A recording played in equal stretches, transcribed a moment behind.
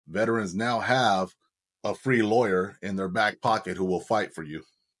veterans now have a free lawyer in their back pocket who will fight for you.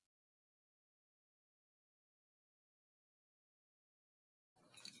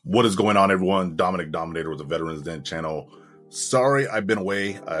 What is going on, everyone? Dominic Dominator with the Veterans Den channel. Sorry, I've been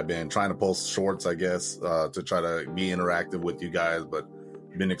away. I've been trying to post shorts, I guess, to try to be interactive with you guys, but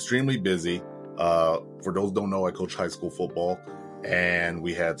been extremely busy. For those who don't know, I coach high school football, and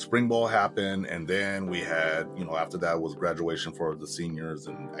we had spring ball happen, and then we had, after that was graduation for the seniors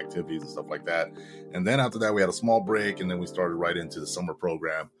and activities and stuff like that. And then after that, we had a small break, and then we started right into the summer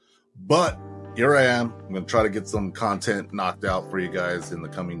program. But here I am. I'm going to try to get some content knocked out for you guys in the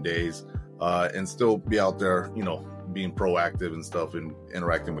coming days, and still be out there, being proactive and stuff and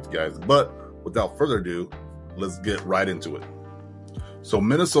interacting with you guys. But without further ado, let's get right into it. So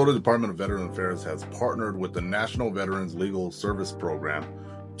Minnesota Department of Veterans Affairs has partnered with the National Veterans Legal Service Program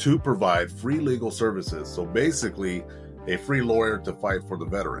to provide free legal services. So basically, a free lawyer to fight for the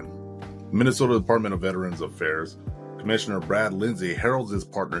veteran. Minnesota Department of Veterans Affairs Commissioner Brad Lindsay heralds this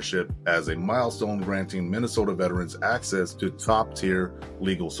partnership as a milestone, granting Minnesota veterans access to top-tier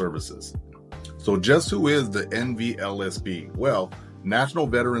legal services. So just who is the NVLSP? Well, National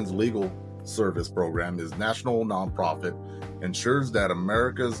Veterans Legal Service Program is national nonprofit, ensures that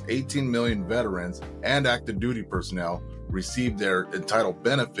America's 18 million veterans and active duty personnel receive their entitled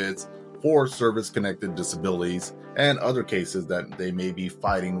benefits for service-connected disabilities and other cases that they may be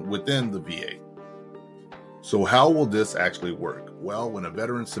fighting within the VA. So how will this actually work? Well, when a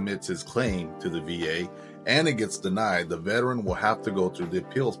veteran submits his claim to the VA and it gets denied, the veteran will have to go through the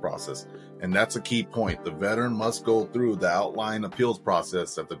appeals process. And that's a key point. The veteran must go through the outline appeals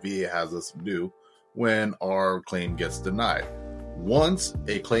process that the VA has us do when our claim gets denied. Once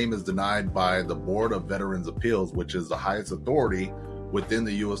a claim is denied by the Board of Veterans Appeals, which is the highest authority within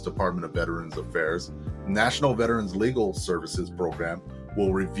the U.S. Department of Veterans Affairs, National Veterans Legal Services Program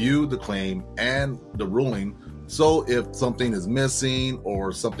will review the claim and the ruling. So if something is missing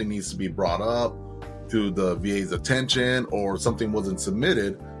or something needs to be brought up to the VA's attention or something wasn't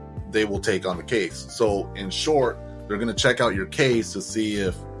submitted, they will take on the case. So in short, they're going to check out your case to see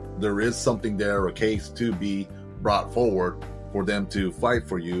if there is something there, a case to be brought forward for them to fight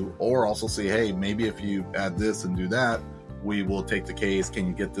for you, or also say, hey, maybe if you add this and do that, we will take the case. Can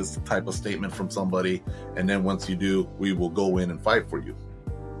you get this type of statement from somebody? And then once you do, we will go in and fight for you.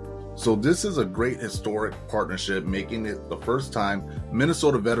 So this is a great historic partnership, making it the first time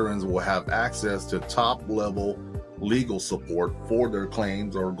Minnesota veterans will have access to top level legal support for their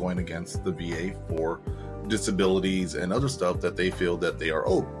claims or going against the VA for disabilities and other stuff that they feel that they are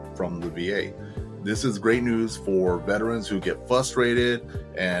owed from the VA. This is great news for veterans who get frustrated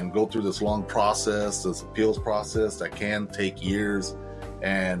and go through this long process, this appeals process that can take years.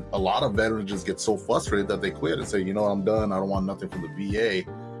 And a lot of veterans just get so frustrated that they quit and say, I'm done. I don't want nothing from the VA,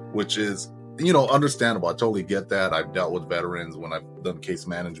 which is, understandable. I totally get that. I've dealt with veterans when I've done case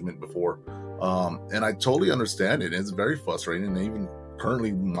management before. And I totally understand it. It's very frustrating. And even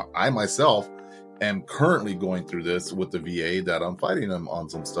currently, I myself am currently going through this with the VA, that I'm fighting them on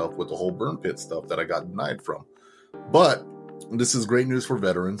some stuff with the whole burn pit stuff that I got denied from. But this is great news for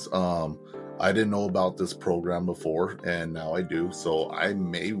veterans. I didn't know about this program before, and now I do. So I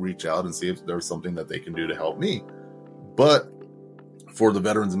may reach out and see if there's something that they can do to help me. But for the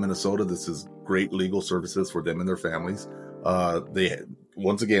veterans in Minnesota, this is great legal services for them and their families. They,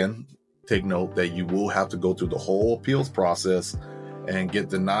 once again, take note that you will have to go through the whole appeals process and get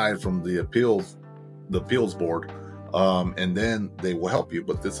denied from the appeals board, and then they will help you.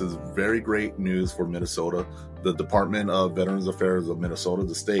 But this is very great news for Minnesota. The Department of Veterans Affairs of Minnesota,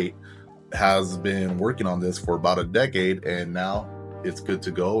 the state, has been working on this for about a decade, and now it's good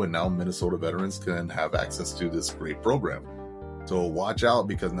to go. And now Minnesota veterans can have access to this great program. So watch out,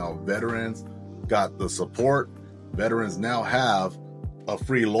 because now veterans got the support. Veterans now have a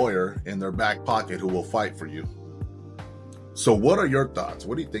free lawyer in their back pocket who will fight for you. So what are your thoughts?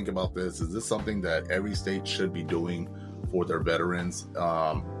 What do you think about this? Is this something that every state should be doing for their veterans?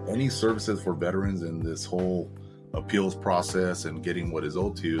 Any services for veterans in this whole appeals process and getting what is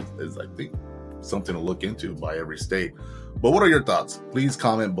owed to you is, I think, something to look into by every state. But what are your thoughts? Please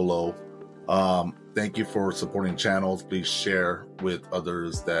comment below. Thank you for supporting channels. Please share with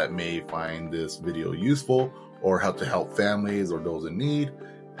others that may find this video useful or help families or those in need.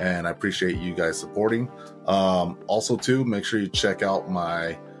 And I appreciate you guys supporting. Also, too, make sure you check out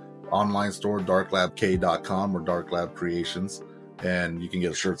my online store, darklabk.com, or Dark Lab Creations. And you can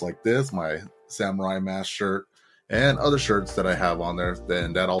get shirts like this, my Samurai Mask shirt, and other shirts that I have on there.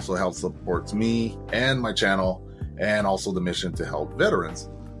 Then that also helps supports me and my channel, and also the mission to help veterans.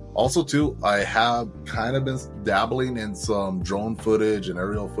 Also too, I have kind of been dabbling in some drone footage and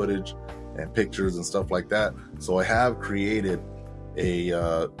aerial footage and pictures and stuff like that. So I have created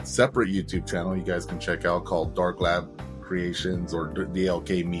a separate YouTube channel you guys can check out called Dark Lab Creations or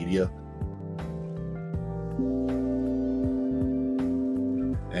DLK Media.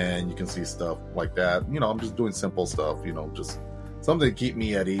 And you can see stuff like that. You know, I'm just doing simple stuff, you know, just something to keep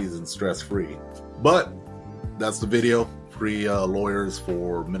me at ease and stress-free. But that's the video. Free lawyers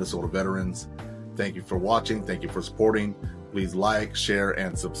for Minnesota veterans. Thank you for watching. Thank you for supporting. Please like, share,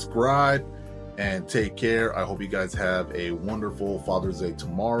 and subscribe. And take care. I hope you guys have a wonderful Father's Day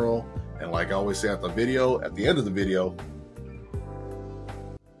tomorrow. And like I always say at the end of the video,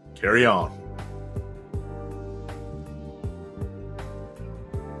 carry on.